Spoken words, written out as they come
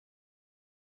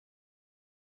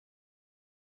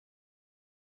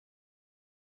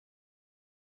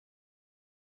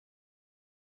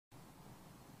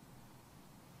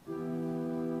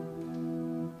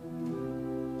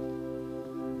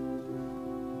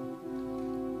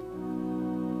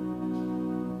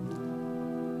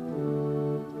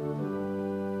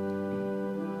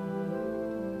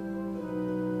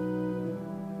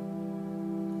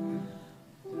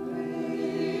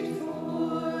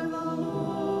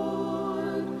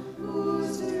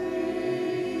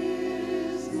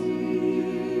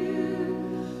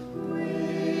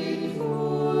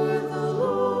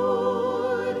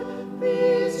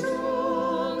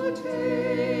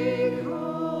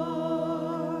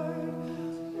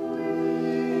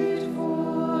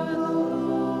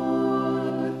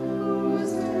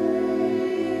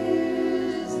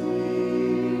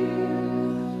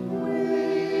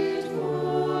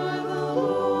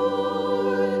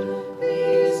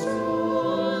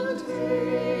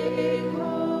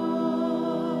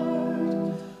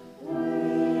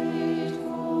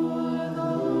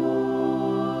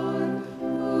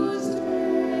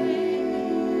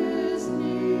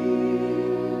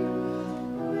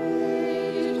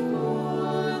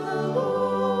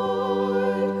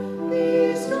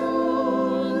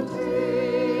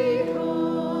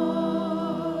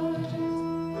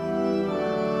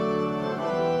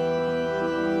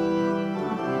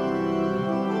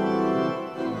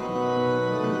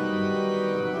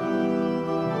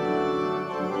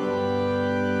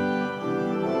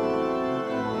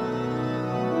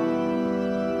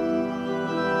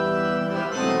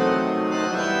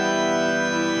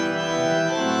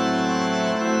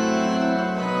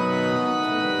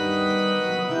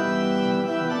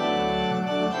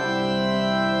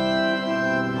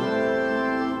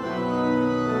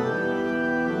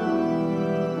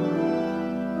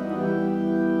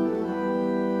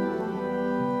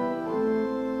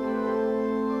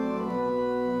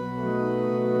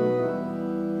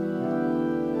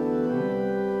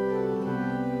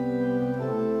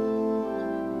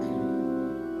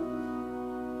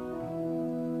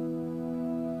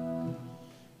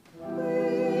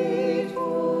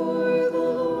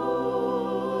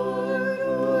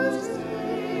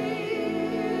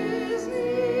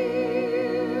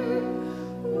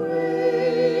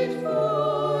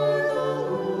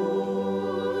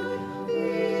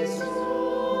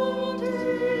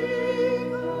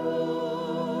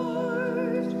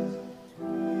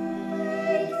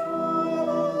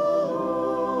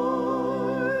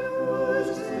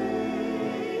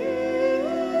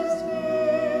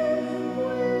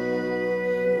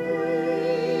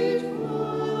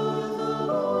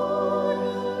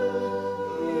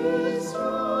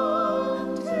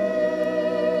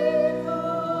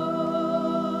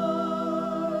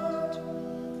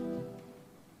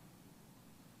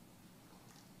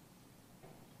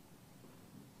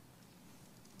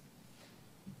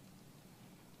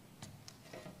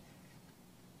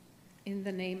In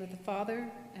the name of the Father,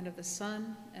 and of the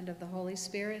Son, and of the Holy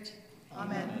Spirit.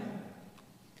 Amen.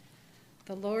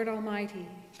 The Lord Almighty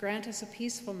grant us a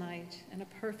peaceful night and a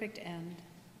perfect end.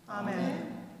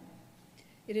 Amen.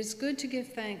 It is good to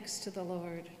give thanks to the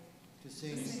Lord, To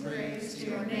sing praise to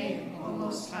your name, O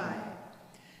Most High,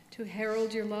 to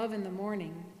herald your love in the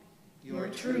morning. your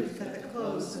truth at the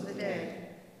close of the day,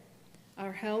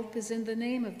 Our help is in the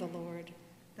name of the Lord.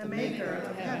 the maker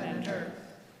of heaven and earth.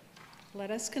 Let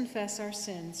us confess our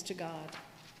sins to God.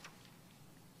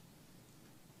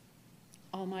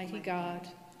 Almighty God,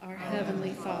 our heavenly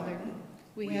Father,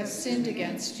 we have sinned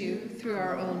against you through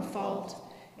our own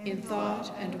fault, in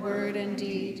thought and word and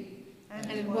deed, and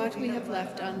in what we have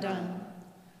left undone.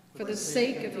 For the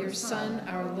sake of your Son,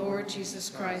 our Lord Jesus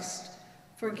Christ,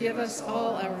 forgive us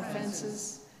all our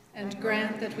offenses, and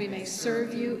grant that we may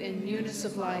serve you in newness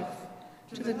of life,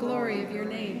 to the glory of your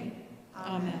name.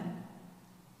 Amen.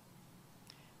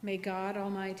 May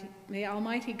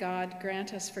Almighty God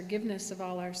grant us forgiveness of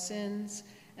all our sins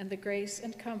and the grace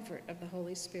and comfort of the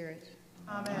Holy Spirit.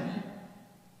 Amen.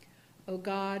 O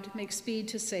God, make speed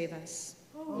to save us.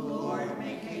 O Lord,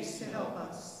 make haste to help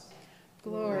us.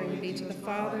 Glory be to the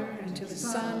Father, and to the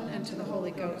Son, and to the Holy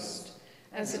Ghost,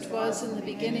 as it was in the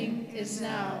beginning, is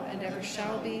now, and ever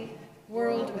shall be,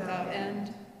 world without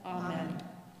end. Amen.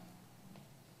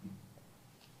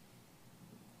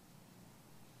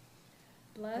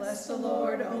 Bless the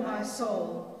Lord, O my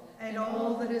soul, and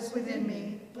all that is within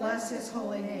me, bless his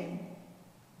holy name.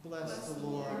 Bless the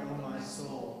Lord, O my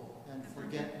soul, and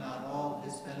forget not all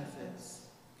his benefits.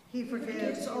 He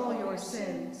forgives all your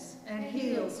sins and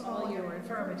heals all your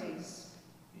infirmities.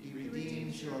 He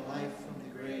redeems your life from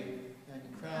the grave and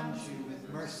crowns you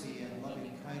with mercy and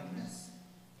loving kindness.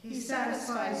 He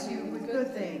satisfies you with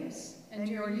good things, and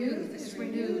your youth is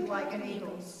renewed like an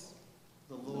eagle's.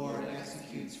 The Lord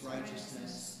executes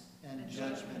righteousness and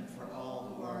judgment for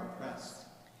all who are oppressed.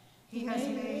 He has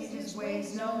made his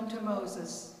ways known to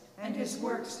Moses, and his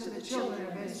works to the children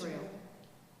of Israel.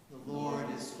 The Lord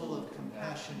is full of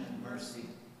compassion and mercy,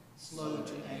 slow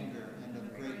to anger and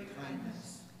of great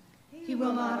kindness. He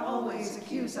will not always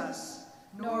accuse us,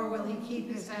 nor will he keep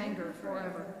his anger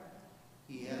forever.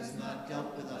 He has not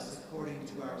dealt with us according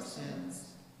to our sins,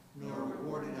 nor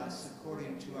rewarded us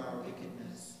according to our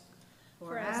wickedness.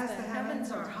 For as the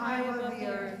heavens are high above the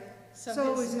earth,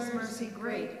 so is his mercy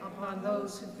great upon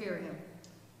those who fear him.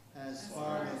 As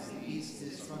far as the east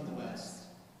is from the west,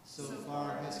 so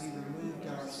far has he removed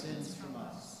our sins from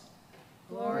us.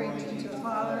 Glory to the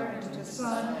Father, and to the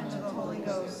Son, and to the Holy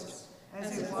Ghost,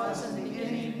 as it was in the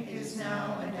beginning, is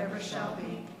now, and ever shall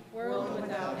be, world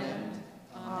without end.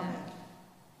 Amen.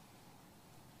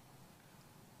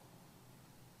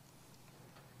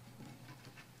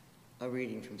 A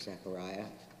reading from Zechariah.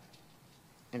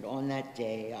 And on that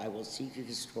day I will seek to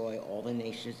destroy all the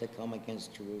nations that come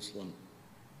against Jerusalem.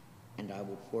 And I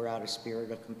will pour out a spirit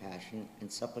of compassion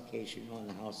and supplication on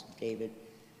the house of David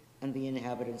and the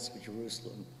inhabitants of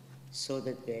Jerusalem, so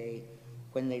that they,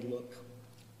 when they look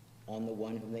on the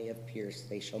one whom they have pierced,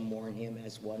 they shall mourn him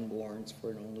as one mourns for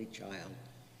an only child,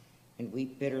 and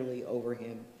weep bitterly over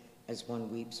him as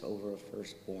one weeps over a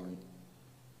firstborn.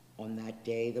 On that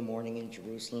day, the mourning in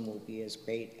Jerusalem will be as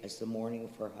great as the mourning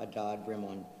for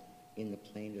Hadad-Rimmon in the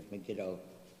plain of Megiddo.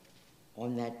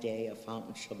 On that day, a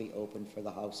fountain shall be opened for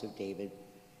the house of David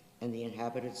and the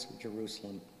inhabitants of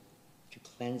Jerusalem, to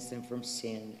cleanse them from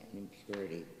sin and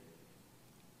impurity.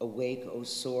 Awake, O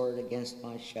sword, against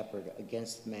my shepherd,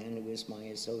 against the man who is my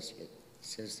associate,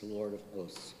 says the Lord of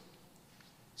hosts.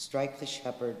 Strike the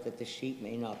shepherd, that the sheep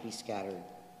may not be scattered.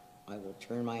 I will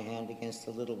turn my hand against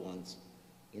the little ones.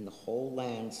 In the whole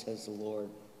land, says the Lord,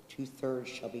 2/3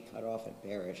 shall be cut off and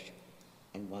perish,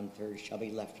 and 1/3 shall be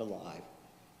left alive.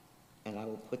 And I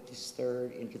will put this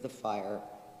third into the fire,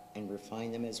 and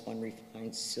refine them as one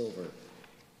refines silver,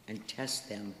 and test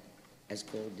them as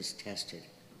gold is tested.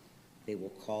 They will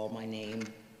call my name,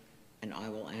 and I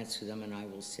will answer them, and I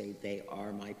will say, they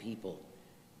are my people.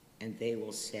 And they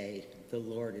will say, the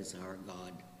Lord is our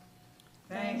God.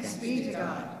 Thanks be to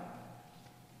God.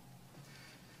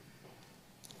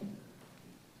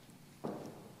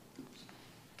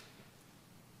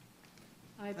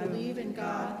 I believe in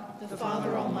God, the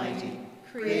Father Almighty,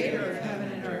 creator of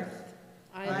heaven and earth.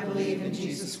 I believe in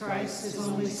Jesus Christ, his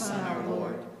only Son, our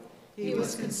Lord. He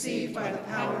was conceived by the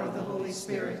power of the Holy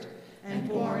Spirit and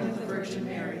born of the Virgin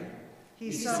Mary.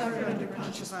 He suffered under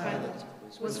Pontius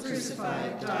Pilate, was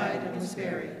crucified, died, and was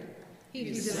buried. He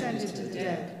descended to the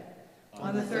dead.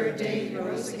 On the third day he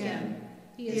rose again.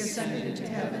 He ascended into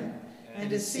heaven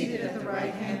and is seated at the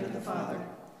right hand of the Father.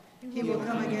 He will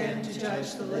come again to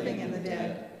judge the living and the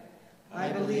dead. I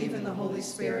believe in the Holy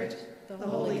Spirit, the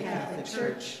Holy Catholic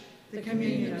Church, the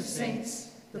communion of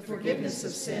saints, the forgiveness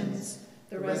of sins,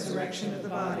 the resurrection of the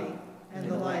body, and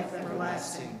the life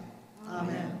everlasting.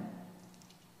 Amen.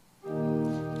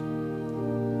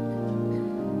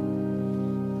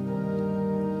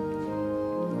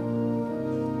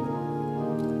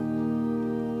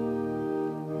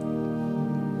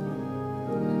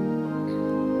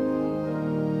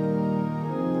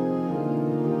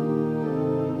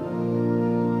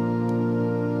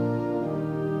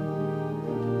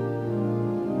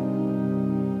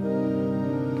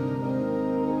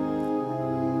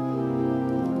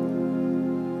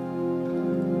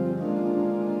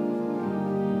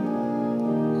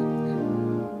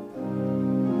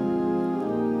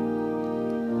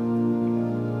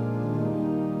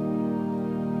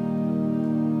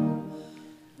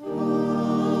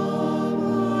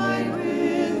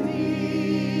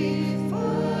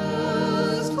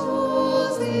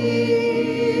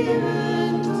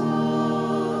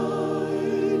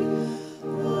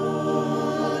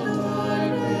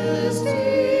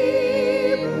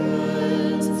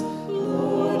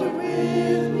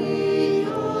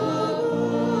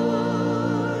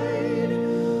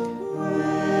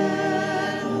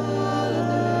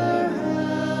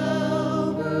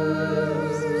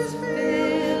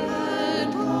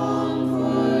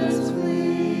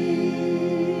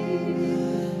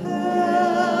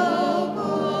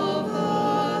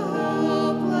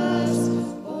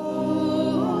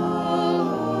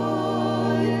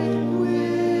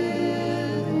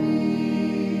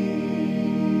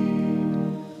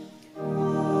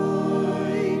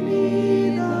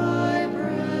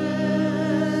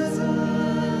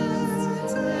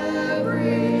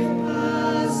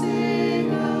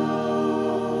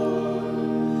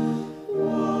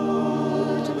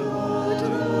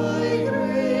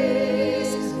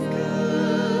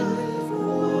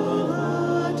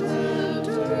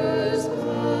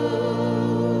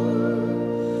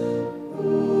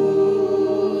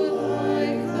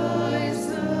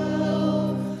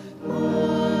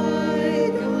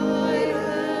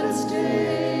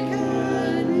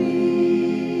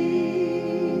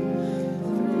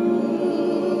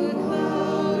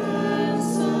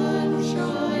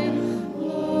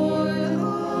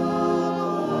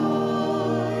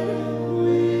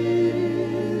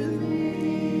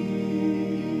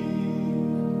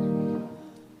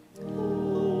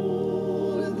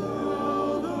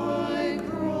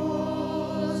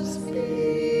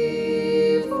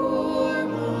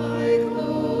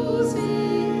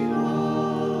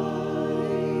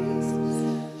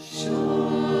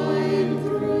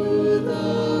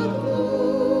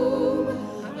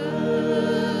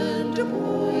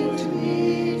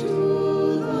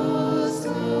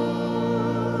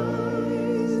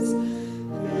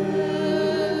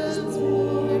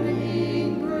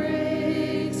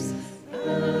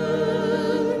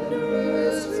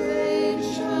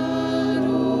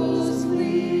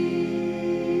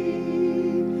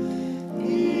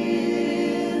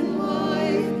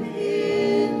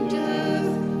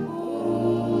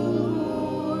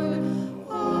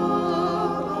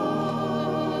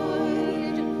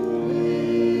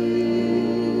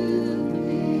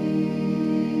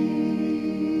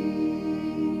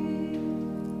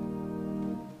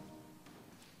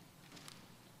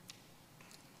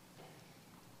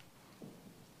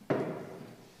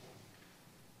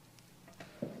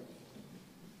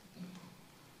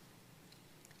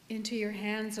 Into your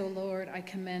hands, O Lord, I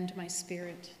commend my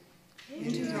spirit.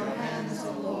 Into your hands,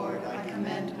 O Lord, I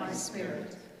commend my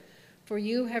spirit. For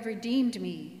you have redeemed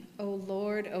me, O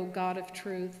Lord, O God of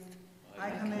truth.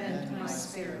 I commend my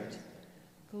spirit.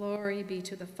 Glory be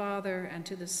to the Father, and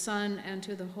to the Son, and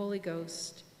to the Holy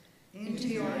Ghost. Into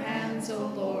your hands,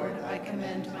 O Lord, I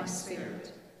commend my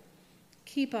spirit.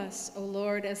 Keep us, O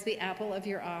Lord, as the apple of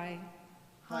your eye.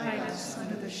 Hide us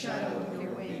under the shadow of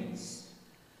your wings.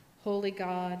 Holy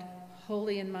God,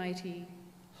 holy and mighty,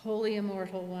 holy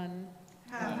immortal one.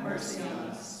 Have mercy on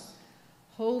us.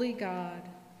 Holy God,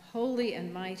 holy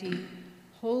and mighty,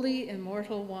 holy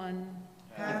immortal one.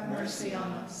 Have mercy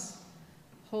on us.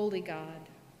 Holy God,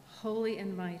 holy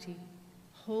and mighty,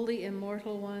 holy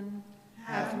immortal one.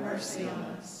 Have mercy on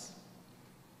us.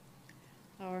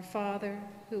 Our Father,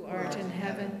 who art in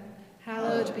heaven,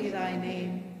 hallowed be thy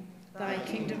name. Thy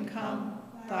kingdom come,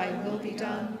 thy will be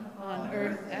done, on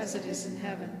earth as it is in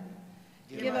heaven.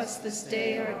 Give us this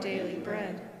day our daily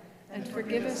bread, and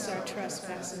forgive us our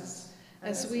trespasses,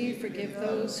 as we forgive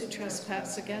those who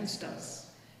trespass against us.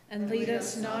 And lead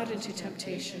us not into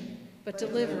temptation, but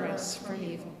deliver us from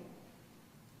evil.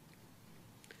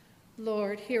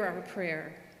 Lord, hear our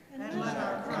prayer. And let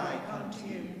our cry come to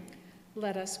you.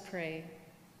 Let us pray.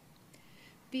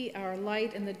 Be our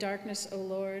light in the darkness, O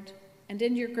Lord, and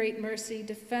in your great mercy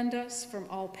defend us from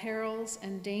all perils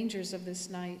and dangers of this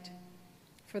night.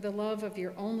 For the love of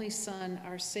your only Son,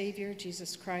 our Savior,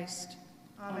 Jesus Christ.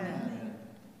 Amen.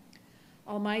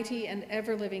 Almighty and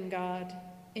ever-living God,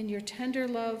 in your tender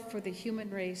love for the human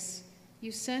race,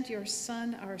 you sent your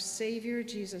Son, our Savior,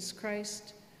 Jesus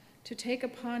Christ, to take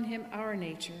upon him our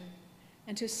nature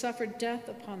and to suffer death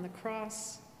upon the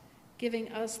cross,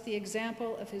 giving us the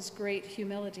example of his great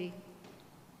humility.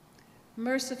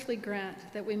 Mercifully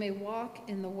grant that we may walk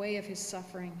in the way of his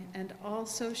suffering and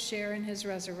also share in his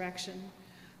resurrection,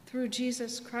 through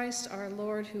Jesus Christ our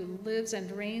Lord, who lives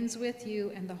and reigns with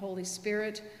you and the Holy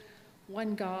Spirit,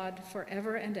 one God,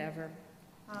 forever and ever.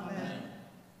 Amen.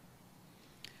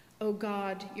 O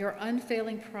God, your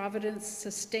unfailing providence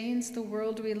sustains the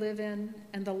world we live in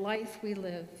and the life we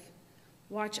live.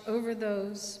 Watch over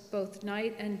those, both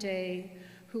night and day,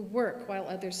 who work while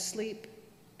others sleep,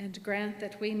 and grant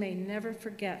that we may never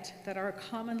forget that our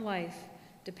common life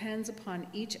depends upon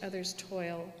each other's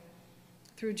toil.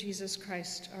 Through Jesus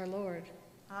Christ our Lord.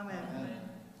 Amen.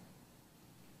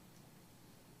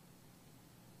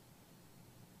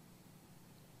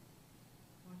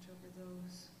 Watch over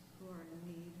those who are in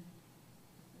need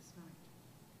this night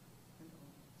and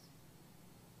always.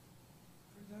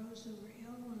 For those who are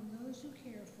ill and those who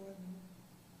care for them.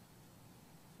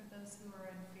 For those who are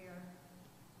in fear.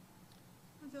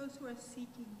 For those who are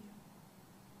seeking you.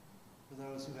 For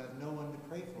those who have no one to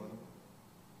pray for them.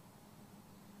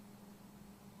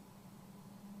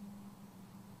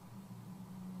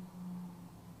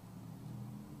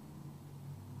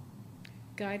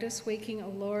 Guide us waking, O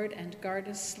Lord, and guard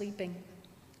us sleeping,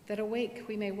 that awake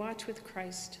we may watch with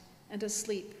Christ, and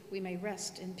asleep we may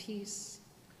rest in peace.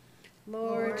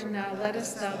 Lord, now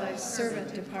lettest thou thy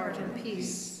servant depart in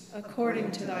peace, according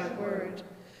to thy word.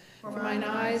 For mine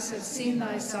eyes have seen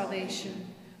thy salvation,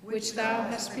 which thou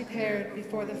hast prepared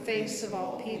before the face of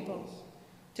all people,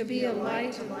 to be a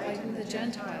light to lighten the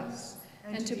Gentiles,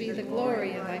 and to be the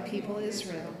glory of thy people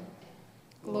Israel.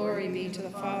 Glory be to the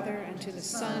Father, and to the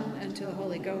Son, and to the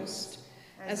Holy Ghost,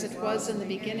 as it was in the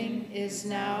beginning, is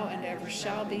now, and ever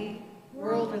shall be,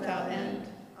 world without end.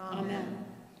 Amen.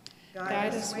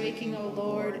 Guide us waking, O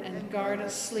Lord, and guard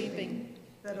us sleeping,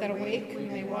 that awake we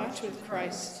may watch with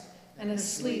Christ, and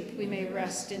asleep we may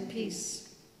rest in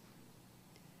peace.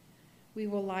 We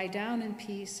will lie down in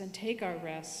peace and take our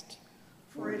rest.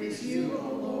 For it is you,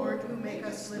 O Lord, who make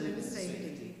us live in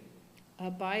safety.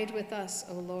 Abide with us,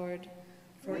 O Lord,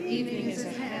 For evening is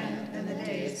at hand, and the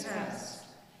day is past.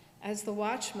 As the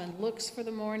watchman looks for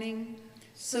the morning,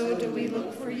 so do we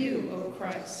look for you, O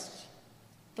Christ.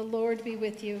 The Lord be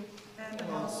with you. And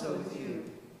also with you.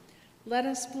 Let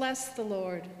us bless the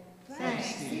Lord.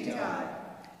 Thanks be to God.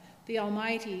 The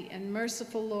Almighty and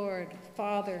merciful Lord,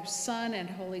 Father, Son, and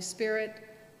Holy Spirit,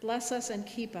 bless us and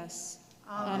keep us.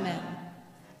 Amen.